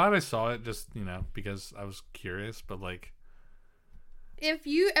 I'm glad I saw it just, because I was curious, but like... If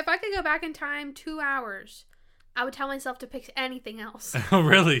I could go back in time 2 hours, I would tell myself to pick anything else. Oh,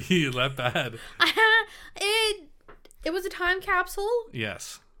 really? That bad? It was a time capsule.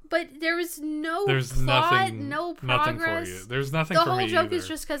 Yes. But there was no There's plot, nothing, no progress. Nothing for you. There's nothing for me The whole joke either. is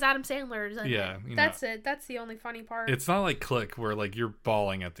just because Adam Sandler is in it. That's it. That's the only funny part. It's not like Click where like you're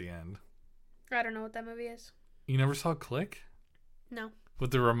bawling at the end. I don't know what that movie is. You never saw Click? No.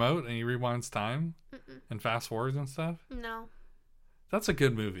 With the remote and he rewinds time? And fast forwards and stuff? No. That's a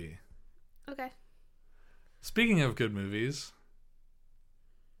good movie. Okay. Speaking of good movies.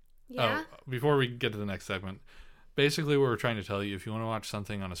 Yeah. Oh, before we get to the next segment. Basically, what we're trying to tell you, if you want to watch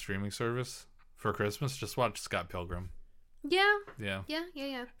something on a streaming service for Christmas, just watch Scott Pilgrim. Yeah. Yeah.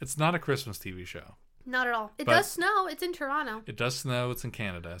 Yeah. It's not a Christmas TV show. Not at all. It does snow. It's in Toronto. It does snow. It's in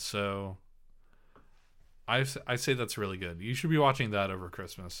Canada. So I say that's really good. You should be watching that over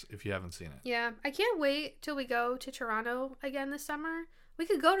Christmas if you haven't seen it. Yeah. I can't wait till we go to Toronto again this summer. We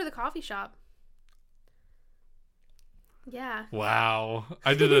could go to the coffee shop. Yeah. Wow.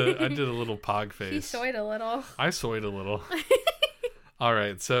 I did a little pog face. He soyed a little. I soyed a little. All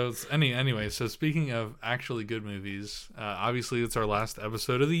right. So anyway, so speaking of actually good movies, obviously it's our last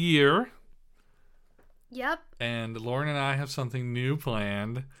episode of the year. Yep. And Lauren and I have something new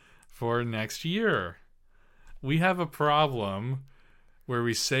planned for next year. We have a problem where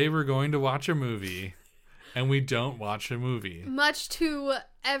we say we're going to watch a movie and we don't watch a movie. Much to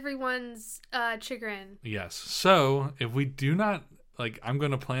everyone's chagrin. Yes. So if we do not, I'm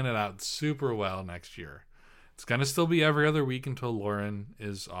going to plan it out super well next year. It's going to still be every other week until Lauren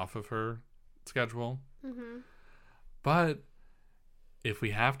is off of her schedule. Mm-hmm. But if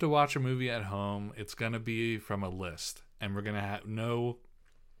we have to watch a movie at home, it's going to be from a list. And we're going to know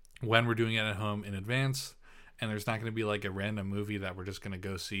when we're doing it at home in advance. And there's not going to be like a random movie that we're just going to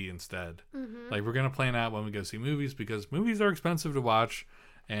go see instead. Mm-hmm. Like, we're going to plan out when we go see movies, because movies are expensive to watch.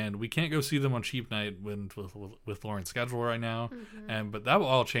 And we can't go see them on cheap night with Lauren's schedule right now. Mm-hmm. But that will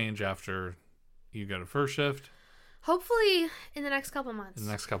all change after you go to first shift. Hopefully in the next couple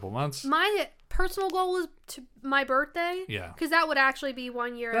months. My personal goal is to my birthday. Yeah. Because that would actually be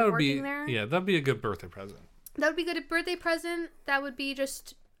 1 year of working there. Yeah, that'd be a good birthday present. That would be good. A birthday present. That would be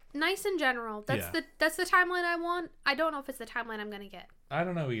just nice in general. That's the timeline I want. I don't know if it's the timeline I'm going to get. I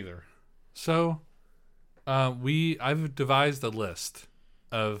don't know either. So, I've devised a list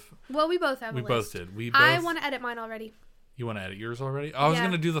of... Well, we both have a list. We both did. I want to edit mine already. You want to edit yours already? I was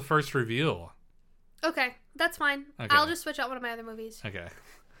going to do the first reveal. Okay, that's fine. Okay. I'll just switch out one of my other movies. Okay.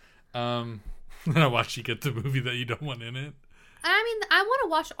 Then I watch you get the movie that you don't want in it. I mean, I want to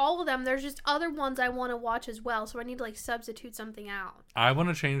watch all of them. There's just other ones I want to watch as well, so I need to like substitute something out. I want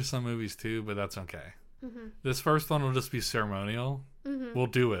to change some movies too, but that's okay. Mm-hmm. This first one will just be ceremonial. Mm-hmm. We'll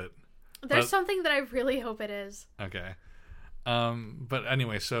do it. There's something that I really hope it is. Okay. But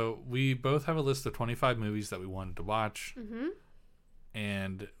anyway, so we both have a list of 25 movies that we wanted to watch. Mm-hmm.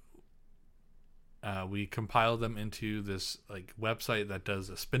 And we compiled them into this like website that does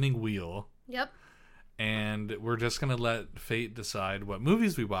a spinning wheel. Yep. And we're just going to let fate decide what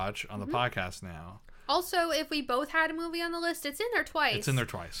movies we watch on the podcast now. Also, if we both had a movie on the list, it's in there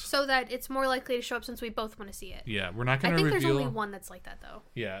twice. So that it's more likely to show up since we both want to see it. Yeah, we're not going to reveal... there's only one that's like that, though.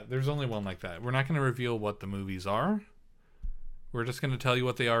 Yeah, there's only one like that. We're not going to reveal what the movies are. We're just going to tell you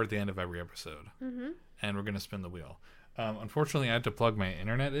what they are at the end of every episode. Mm-hmm. And we're going to spin the wheel. Unfortunately, I had to plug my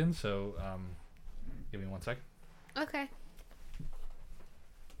internet in, so give me 1 second. Okay.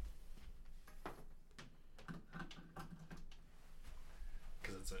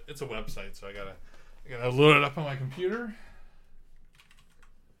 Because it's a website, so I gotta load it up on my computer.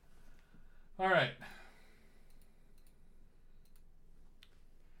 All right.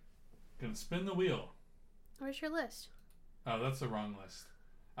 Gonna spin the wheel. Where's your list? Oh, that's the wrong list.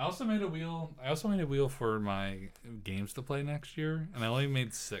 I also made a wheel for my games to play next year, and I only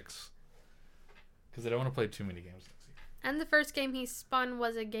made 6 because I don't want to play too many games next year. And the first game he spun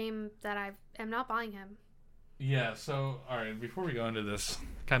was a game that I am not buying him. Yeah. So, all right. Before we go into this,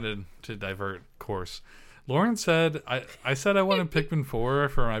 kind of to divert course, Lauren said I said I wanted Pikmin 4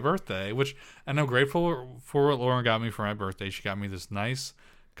 for my birthday, which and I'm grateful for what Lauren got me for my birthday. She got me this nice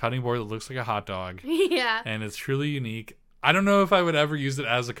cutting board that looks like a hot dog. Yeah. And it's truly unique. I don't know if I would ever use it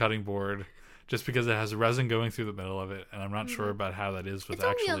as a cutting board just because it has resin going through the middle of it, and I'm not sure about how that is with it's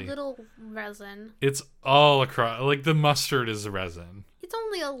only a little resin. It's all across, like the mustard is the resin. It's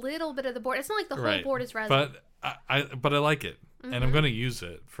only a little bit of the board. It's not like the whole board is resin. But I like it, and I'm going to use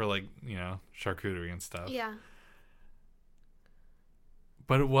it for like, charcuterie and stuff. Yeah.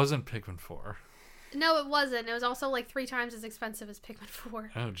 But it wasn't Pikmin 4. No, it wasn't. It was also like 3 times as expensive as Pikmin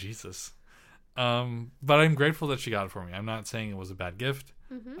 4. Oh, Jesus. But I'm grateful that she got it for me. I'm not saying it was a bad gift.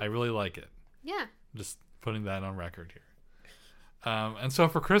 I really like it. Yeah. Just putting that on record here. And so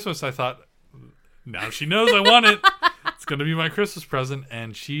for Christmas, I thought, now she knows I want it. It's going to be my Christmas present.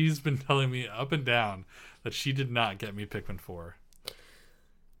 And she's been telling me up and down that she did not get me Pikmin 4.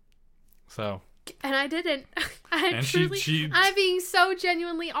 So. And I didn't. I'm being so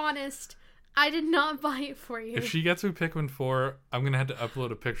genuinely honest. I did not buy it for you. If she gets me Pikmin 4, I'm going to have to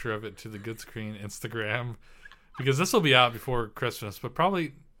upload a picture of it to the Good Screen Instagram. Because this will be out before Christmas, but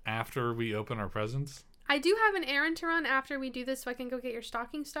probably after we open our presents. I do have an errand to run after we do this so I can go get your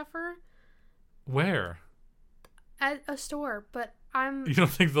stocking stuffer. Where? At a store, but You don't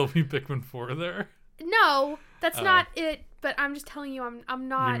think there'll be Pikmin 4 there? No, that's not it. But I'm just telling you, I'm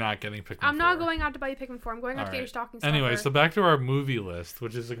not. You're not getting Pikmin 4. I'm not going out to buy you Pikmin 4. I'm going out to get your stocking stuffer. Anyway, so back to our movie list,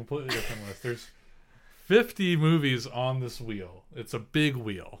 which is a completely different list. There's 50 movies on this wheel. It's a big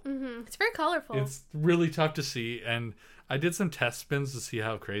wheel. Mm-hmm. It's very colorful. It's really tough to see, and I did some test spins to see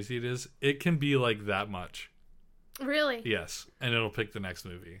how crazy it is. It can be like that much. Really? Yes, and it'll pick the next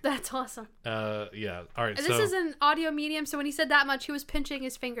movie. That's awesome. Yeah. All right. And this is an audio medium, so when he said that much, he was pinching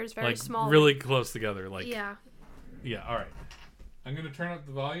his fingers very small. Really close together. Like. Yeah. Yeah. All right. I'm gonna turn up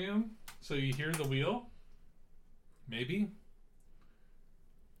the volume so you hear the wheel. Maybe.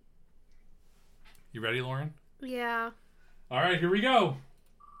 You ready, Lauren? Yeah. All right, here we go.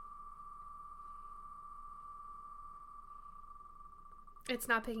 It's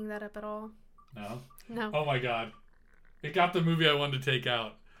not picking that up at all. No? No. Oh my God. It got the movie I wanted to take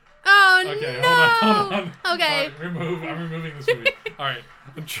out. Oh, okay, no! hold on. Okay. I'm removing this movie. All right,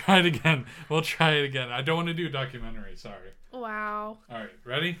 we'll try it again. I don't want to do a documentary. Sorry. Wow. All right,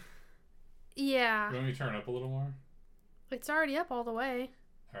 ready? Yeah. You want me to turn it up a little more? It's already up all the way.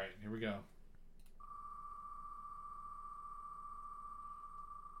 All right, here we go.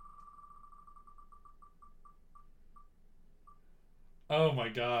 Oh my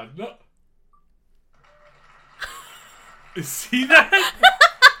God! No. See that?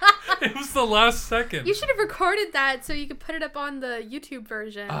 It was the last second. You should have recorded that so you could put it up on the YouTube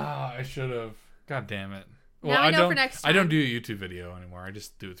version. Ah, I should have. God damn it. Well, now I know for next time. I don't do a YouTube video anymore. I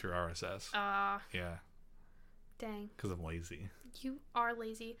just do it through RSS. Yeah. Dang. Because I'm lazy. You are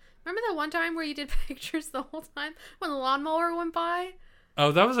lazy. Remember that one time where you did pictures the whole time when the lawnmower went by?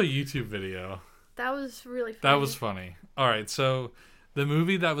 Oh, that was a YouTube video. That was really funny. That was funny. All right, so the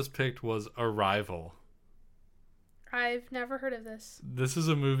movie that was picked was Arrival. I've never heard of this. This is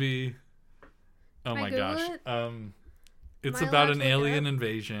a movie. Oh my gosh. It's about an alien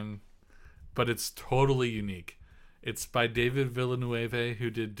invasion, but it's totally unique. It's by David Villeneuve, who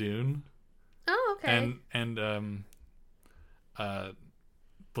did Dune. Oh, okay. And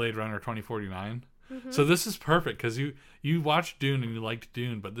Blade Runner 2049. Mm-hmm. So this is perfect because you watched Dune and you liked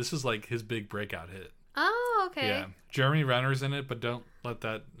Dune, but this is like his big breakout hit. Oh, okay. Yeah, Jeremy Renner's in it, but don't let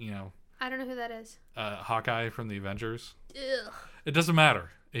that I don't know who that is. Hawkeye from the Avengers. Ugh. It doesn't matter.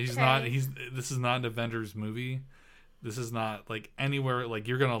 He's not. This is not an Avengers movie. This is not like anywhere. Like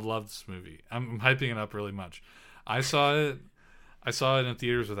you're gonna love this movie. I'm hyping it up really much. I saw it in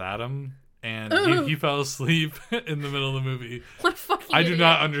theaters with Adam, and he fell asleep in the middle of the movie. What a fucking I idiot. do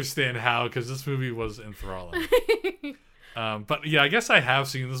not understand how, because this movie was enthralling. But yeah, I guess I have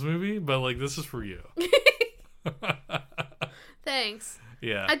seen this movie, but like this is for you. Thanks.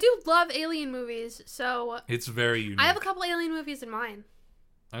 Yeah. I do love alien movies, so it's very unique. I have a couple alien movies in mind.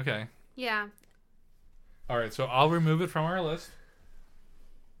 Okay. Yeah. All right, so I'll remove it from our list.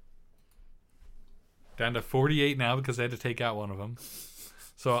 Down to 48 now because I had to take out one of them.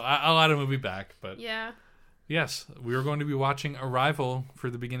 So I'll add a movie back, but yeah. Yes, we are going to be watching Arrival for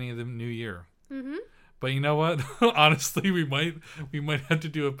the beginning of the new year. Mm-hmm. But you know what? Honestly, we might have to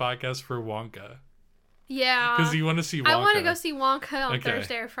do a podcast for Wonka. Yeah. Because you want to see Wonka. I want to go see Wonka on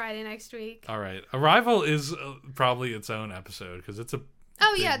Thursday or Friday next week. All right. Arrival is probably its own episode because it's a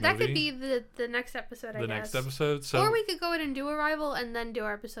that could be the next episode, I guess. The next episode. So, or we could go ahead and do Arrival and then do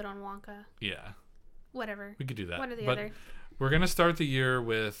our episode on Wonka. Yeah. Whatever. We could do that. One or the other. We're going to start the year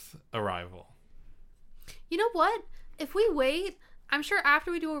with Arrival. You know what? If we wait, I'm sure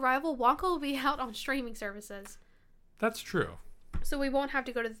after we do Arrival, Wonka will be out on streaming services. That's true. So we won't have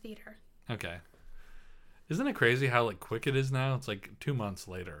to go to the theater. Okay. Isn't it crazy how like quick it is now? It's like 2 months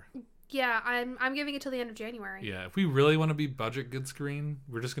later. Yeah, I'm giving it till the end of January. Yeah, if we really want to be budget good screen,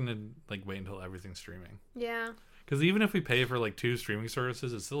 we're just gonna like wait until everything's streaming. Yeah. Because even if we pay for like 2 streaming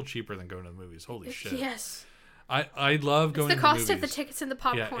services, it's still cheaper than going to the movies. Holy shit. Yes. I love going to the movies. It's the cost of the tickets and the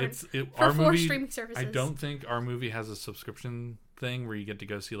popcorn. Yeah, for 4 streaming services. I don't think our movie has a subscription thing where you get to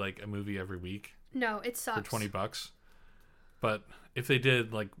go see like a movie every week. No, it sucks. For $20. But if they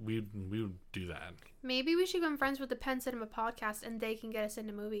did, like we would do that. Maybe we should become friends with the Penn Cinema podcast and they can get us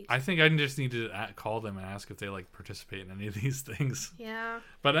into movies. I think I just need to call them and ask if they like participate in any of these things. Yeah.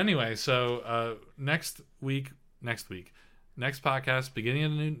 But anyway, so next podcast,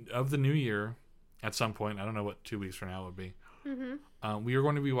 beginning of the new year, at some point, I don't know what 2 weeks from now would be. Mm-hmm. We are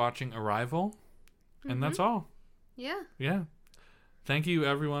going to be watching Arrival, and that's all. Yeah. Yeah. Thank you,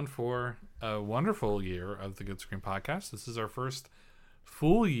 everyone, for a wonderful year of the Good Screen Podcast. This is our first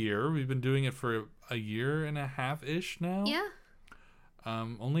full year. We've been doing it for a year and a half-ish now. Yeah.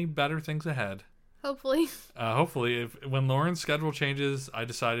 Only better things ahead. Hopefully. Hopefully. When Lauren's schedule changes, I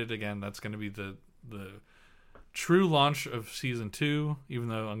decided, again, that's going to be the true launch of Season 2, even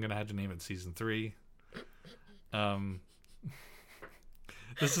though I'm going to have to name it Season 3.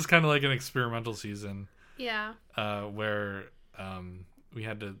 This is kind of like an experimental season. Yeah. Where we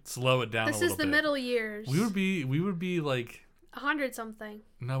had to slow it down a little bit. This is the middle years. We would be like 100 something.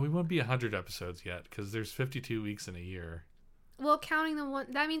 No, we won't be 100 episodes yet because there's 52 weeks in a year. Well, counting the one,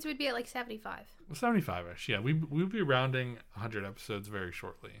 that means we'd be at like 75. 75ish, yeah. We would be rounding 100 episodes very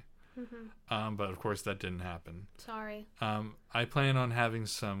shortly. Mm-hmm. But of course that didn't happen. Sorry. I plan on having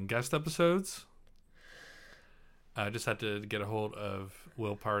some guest episodes. I just had to get a hold of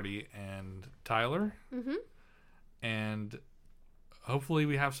Will Party and Tyler. Mm-hmm. And hopefully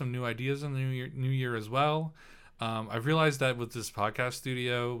we have some new ideas in the new year as well. I've realized that with this podcast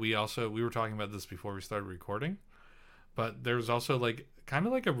studio, we were talking about this before we started recording, but there's also like kind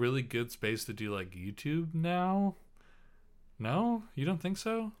of like a really good space to do like YouTube now. No, you don't think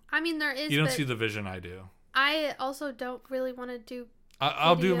so? I mean, there is. You don't see the vision I do. I also don't really want to do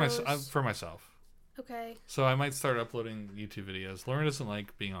I'll do videos. for myself. Okay. So I might start uploading YouTube videos. Lauren doesn't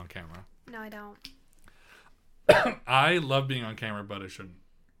like being on camera. No, I don't. I love being on camera, but I shouldn't.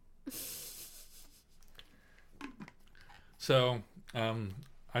 So,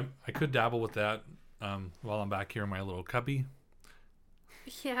 I could dabble with that while I'm back here in my little cubby.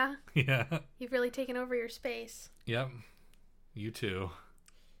 Yeah. Yeah. You've really taken over your space. Yep. You too.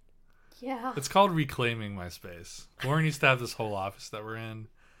 Yeah. It's called reclaiming my space. Lauren used to have this whole office that we're in,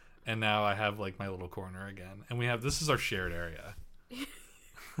 and now I have like my little corner again. And this is our shared area.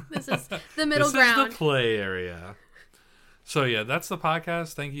 This is the middle ground. This is the play area. So yeah, that's the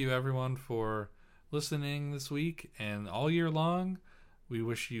podcast. Thank you everyone for listening this week and all year long. We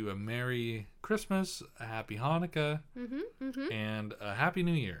wish you a Merry Christmas, a Happy Hanukkah, and a Happy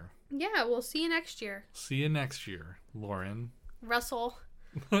New Year. Yeah, we'll see you next year. See you next year, Lauren. Russell.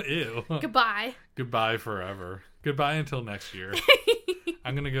 Ew. Goodbye. Goodbye forever. Goodbye until next year.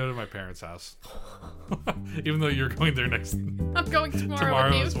 I'm going to go to my parents' house. Even though you're going there I'm going tomorrow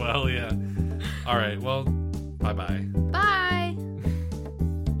with you. as well, yeah. All right, well, bye-bye.